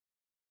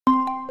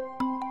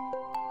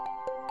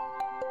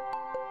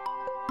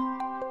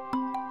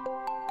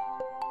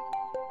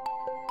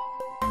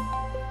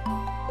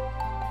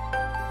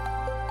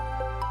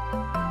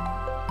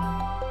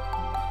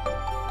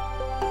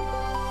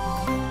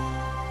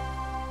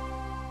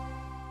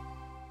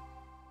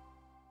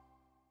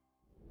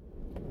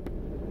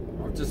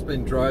just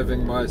been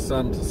driving my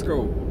son to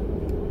school,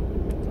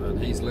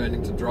 and he's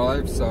learning to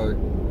drive, so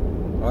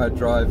I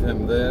drive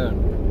him there,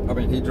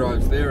 and he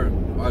drives there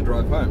and I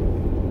drive home,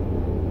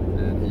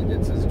 and he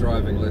gets his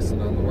driving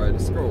lesson on the way to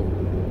school.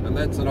 And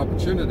that's an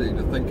opportunity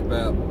to think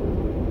about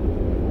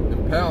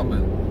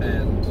empowerment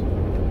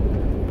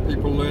and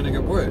people learning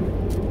at work,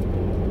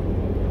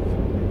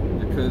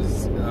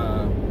 because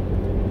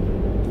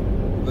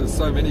there's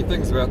so many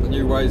things about the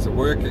new ways of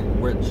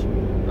working which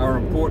are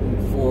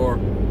important for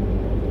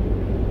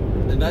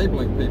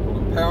enabling people,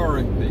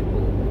 empowering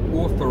people,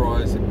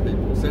 authorizing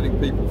people, setting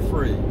people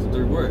free to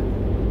do work.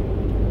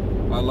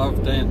 I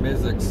love Dan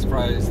Mezek's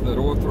phrase that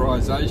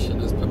authorization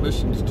is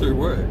permission to do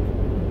work,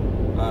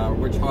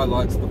 which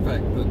highlights the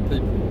fact that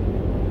people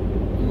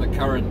in the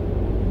current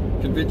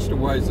conventional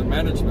ways of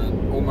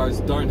management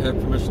almost don't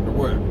have permission to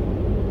work.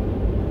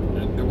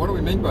 And what do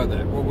we mean by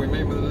that? Well, we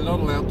mean that they're not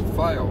allowed to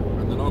fail,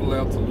 and they're not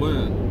allowed to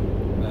learn,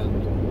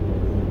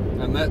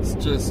 and that's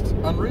just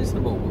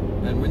unreasonable.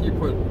 And when you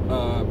put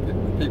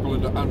people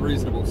into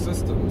unreasonable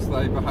systems,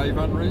 they behave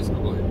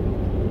unreasonably.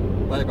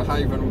 They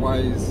behave in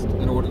ways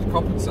in order to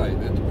compensate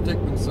and to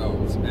protect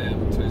themselves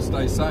and to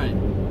stay sane.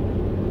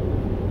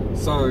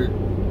 So,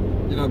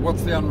 you know,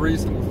 what's the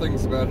unreasonable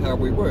things about how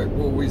we work?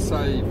 Well, we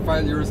say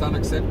failure is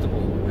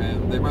unacceptable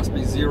and there must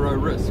be zero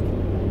risk.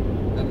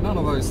 And none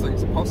of those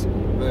things are possible.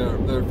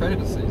 They're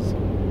fantasies.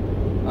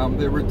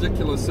 They're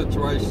ridiculous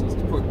situations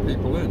to put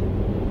people in.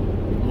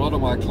 A lot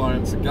of my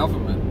clients are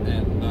government,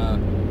 and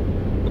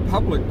the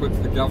public puts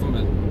the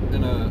government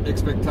in an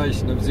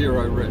expectation of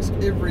zero risk.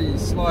 Every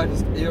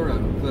slightest error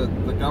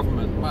that the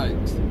government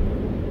makes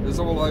is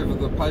all over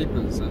the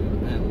papers,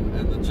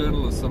 and the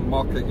journalists are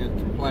mocking and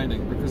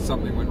complaining because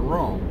something went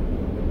wrong.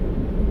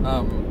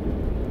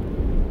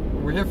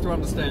 We have to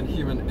understand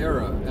human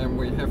error, and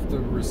we have to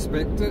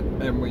respect it,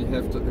 and we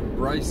have to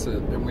embrace it,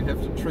 and we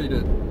have to treat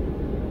it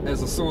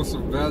as a source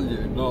of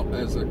value, not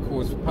as a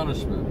cause for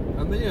punishment.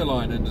 And the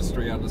airline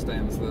industry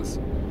understands this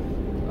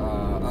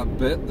a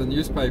bit. The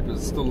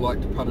newspapers still like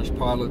to punish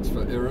pilots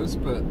for errors,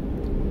 but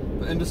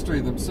the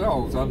industry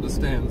themselves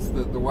understands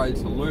that the way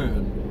to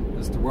learn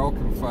is to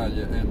welcome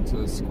failure and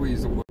to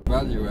squeeze all the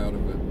value out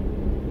of it.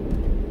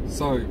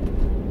 So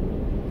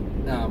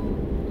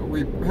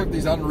we have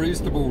these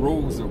unreasonable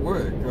rules at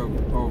work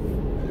of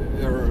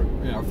error,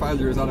 you know,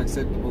 failure is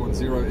unacceptable and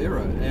zero error,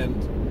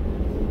 and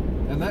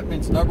that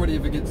means nobody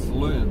ever gets to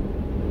learn.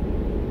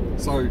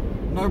 So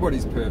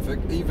nobody's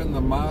perfect. Even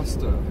the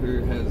master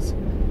who has,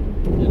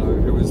 you know,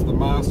 who is the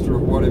master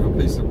of whatever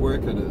piece of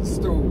work it is,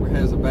 still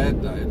has a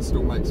bad day and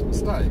still makes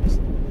mistakes.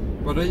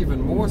 But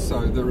even more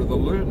so, there are the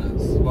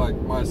learners, like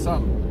my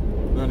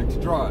son learning to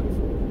drive,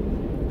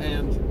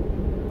 and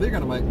they're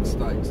going to make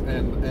mistakes,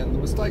 and the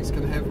mistakes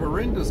can have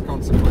horrendous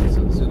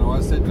consequences. You know, I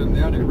said to him,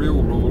 the only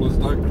real rule is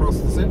don't cross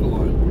the centre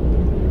line.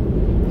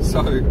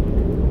 So,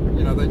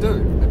 you know, they do,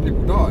 and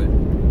people die,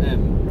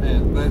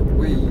 and that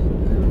we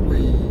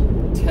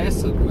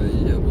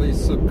tacitly, at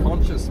least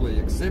subconsciously,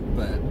 accept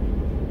that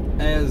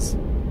as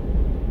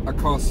a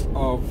cost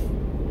of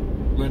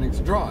learning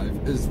to drive,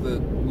 is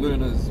that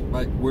learners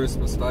make worse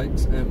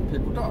mistakes and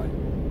people die,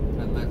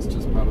 and that's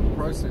just part of the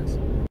process.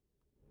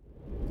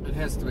 It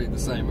has to be the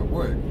same at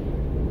work.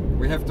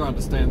 We have to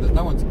understand that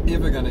no one's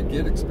ever going to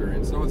get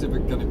experience, no one's ever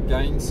going to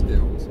gain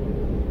skills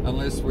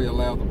unless we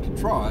allow them to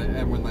try,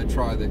 and when they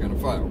try they're going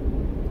to fail.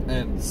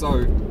 And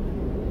so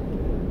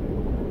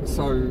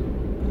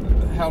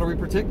how do we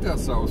protect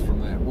ourselves from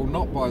that? Well,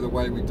 not by the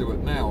way we do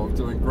it now, of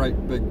doing great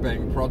big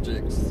bang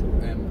projects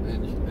and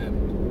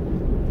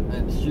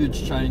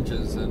huge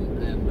changes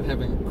and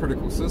having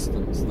critical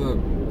systems. The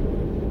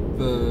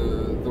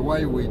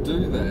way we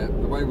do that,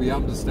 the way we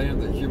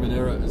understand that human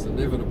error is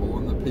inevitable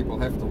and that people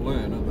have to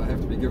learn and they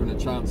have to be given a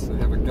chance to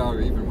have a go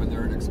even when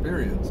they're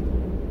inexperienced,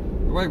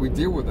 the way we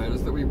deal with that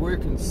is that we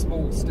work in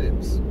small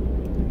steps.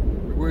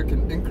 We work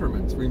in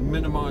increments. We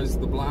minimise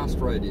the blast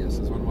radius,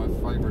 is one of my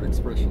favourite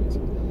expressions.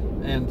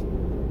 And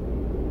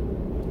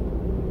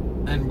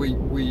we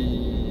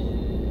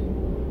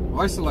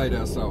isolate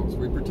ourselves,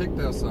 we protect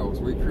ourselves,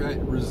 we create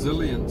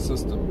resilient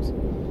systems.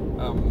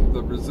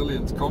 The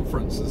Resilience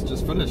Conference has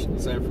just finished in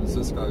San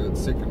Francisco,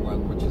 its second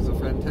one, which is a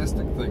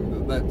fantastic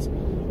thing. That's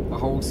a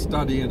whole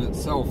study in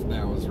itself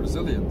now, is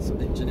resilience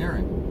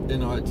engineering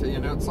in IT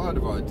and outside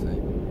of IT.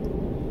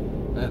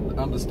 And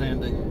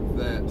understanding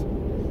that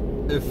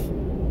if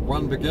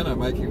one beginner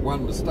making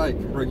one mistake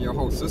can bring your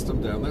whole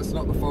system down, that's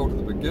not the fault of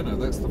the beginner,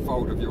 that's the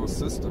fault of your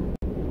system.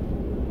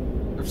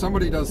 If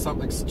somebody does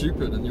something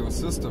stupid in your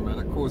system and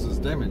it causes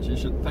damage, you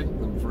should thank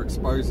them for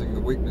exposing the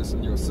weakness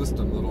in your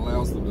system that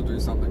allows them to do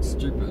something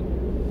stupid,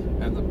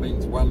 and that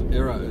means one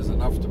error is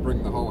enough to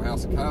bring the whole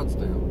house of cards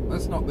down.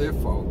 That's not their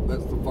fault,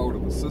 that's the fault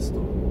of the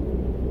system.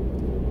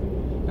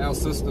 Our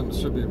systems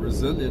should be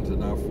resilient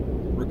enough,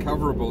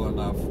 recoverable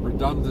enough,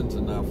 redundant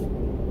enough,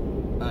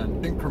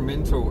 and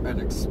incremental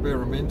and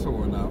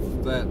experimental enough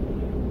that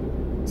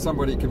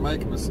somebody can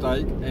make a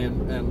mistake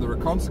and there are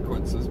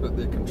consequences, but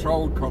they're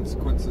controlled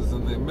consequences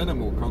and they're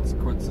minimal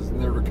consequences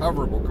and they're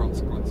recoverable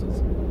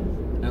consequences.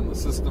 And the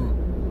system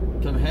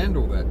can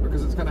handle that,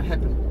 because it's going to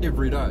happen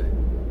every day.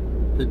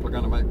 People are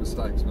going to make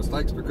mistakes.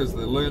 Mistakes because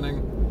they're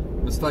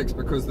learning, mistakes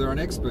because they're an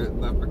expert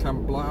and they've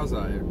become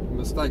blasé,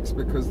 mistakes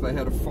because they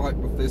had a fight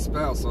with their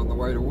spouse on the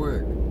way to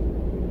work.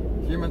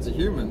 Humans are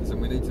humans,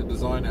 and we need to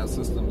design our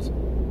systems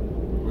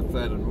with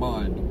that in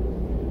mind.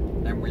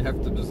 And we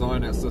have to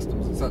design our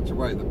systems in such a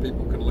way that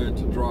people can learn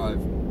to drive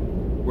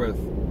with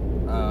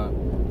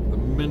the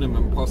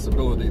minimum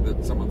possibility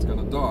that someone's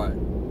going to die,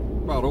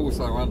 but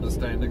also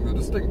understanding the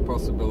distinct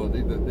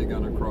possibility that they're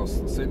going to cross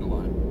the centre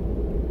line.